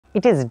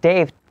It is a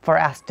day for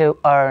us to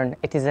earn.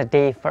 It is a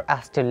day for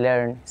us to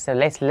learn. So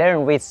let's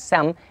learn with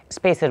some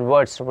special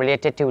words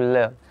related to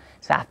love.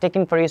 So I've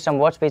taken for you some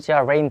words which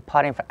are very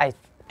important for us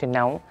to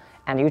know,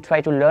 and you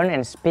try to learn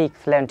and speak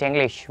fluent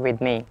English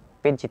with me,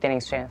 with Jitendra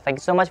English. Thank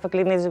you so much for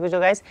clicking this video,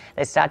 guys.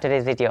 Let's start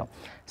today's video.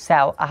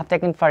 So I have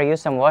taken for you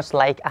some words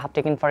like I have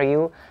taken for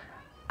you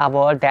a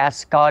word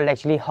that's called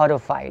actually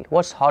hodophile.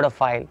 What's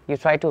hodophile? You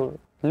try to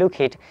look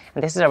it,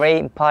 and this is a very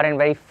important,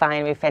 very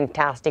fine, very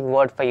fantastic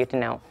word for you to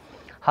know.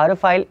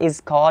 Hodophile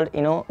is called,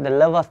 the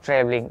love of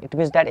traveling. It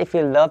means that if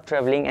you love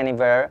traveling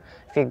anywhere,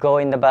 if you go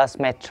in the bus,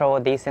 metro,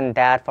 this and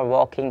that, for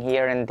walking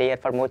here and there,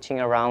 for mooching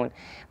around,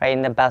 right,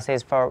 in the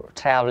buses, for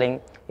traveling.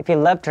 If you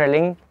love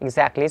traveling,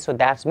 exactly, so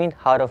that's mean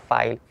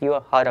hodophile. You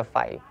are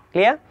hodophile.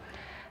 Clear?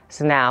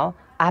 So now,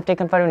 I have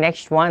taken for you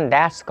next one,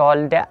 that's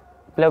called the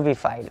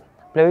pluviphile.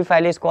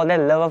 Pluviphile is called the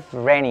love of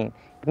raining.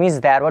 It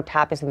means that what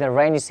happens in the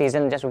rainy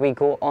season, just we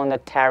go on the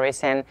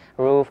terrace and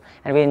roof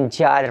and we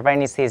enjoy the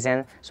rainy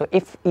season. So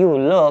if you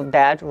love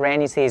that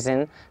rainy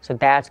season, so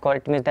that's called,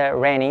 it means the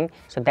raining,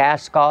 so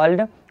that's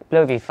called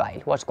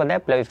pluviphile. What's called the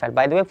pluviphile?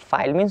 By the way,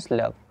 phile means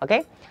love.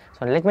 Okay,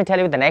 so let me tell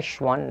you the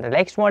next one. The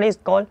next one is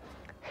called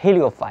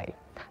heliophile.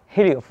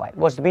 Heliophile.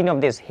 What's the meaning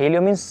of this?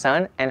 Helio means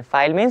sun and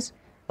phile means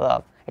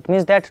love. It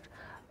means that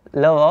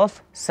love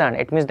of sun.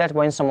 It means that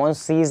when someone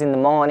sees in the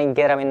morning,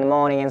 get up in the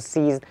morning and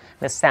sees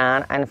the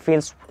sun and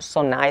feels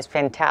so nice,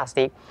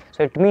 fantastic,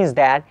 so it means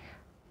that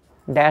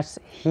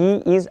he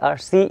is or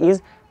she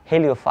is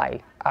heliophile.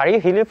 Are you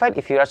heliophile?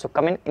 If you are, so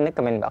comment in the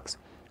comment box.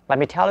 Let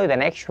me tell you the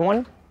next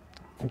one,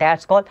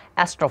 that's called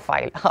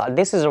astrophile.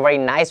 This is a very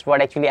nice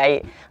word, actually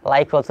I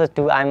like also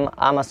too. I'm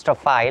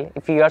astrophile.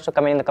 If you also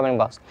comment in the comment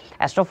box.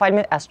 Astrophile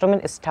means, astro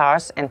means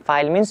stars and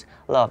phile means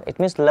love. It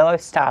means love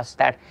of stars,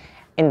 that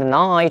in the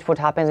night, what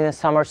happens in the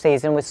summer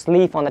season, we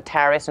sleep on the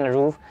terrace and the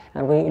roof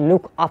and we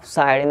look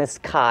upside in the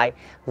sky,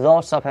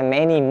 lots of and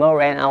many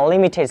more and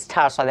unlimited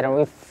stars are there, and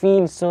we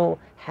feel so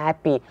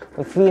happy,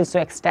 we feel so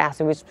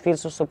ecstatic, we feel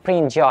so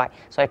supreme joy.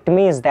 So it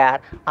means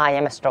that I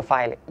am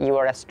astrophile, you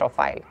are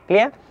astrophile.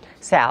 Clear?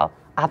 So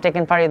I have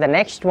taken for you the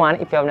next one.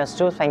 If you have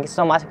understood, thank you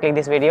so much for clicking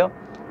this video,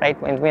 right?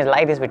 It means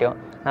like this video.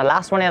 Now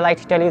last one I like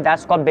to tell you,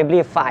 that's called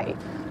bibliophile.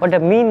 What the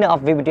meaning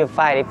of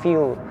bibliophile, if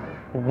you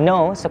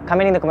know, so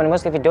comment in the comment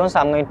box. If you don't, so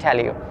I'm going to tell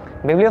you.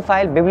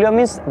 Bibliophile, biblio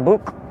means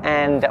book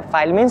and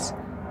phile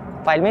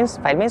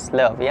means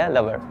love, yeah,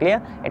 lover.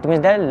 Clear? It means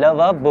the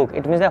lover of book.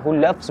 It means that who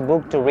loves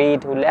book to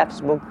read, who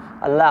loves book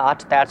a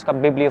lot, that's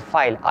called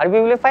bibliophile. Are we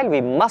bibliophile? We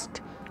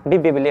must be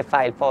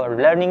bibliophile for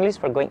learning English,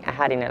 for going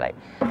ahead in your life.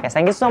 Yes,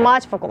 thank you so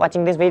much for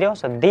watching this video.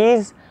 So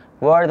these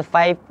were the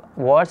 5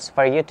 words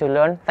for you to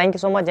learn. Thank you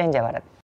so much. Jai Hind, Jai Bharat.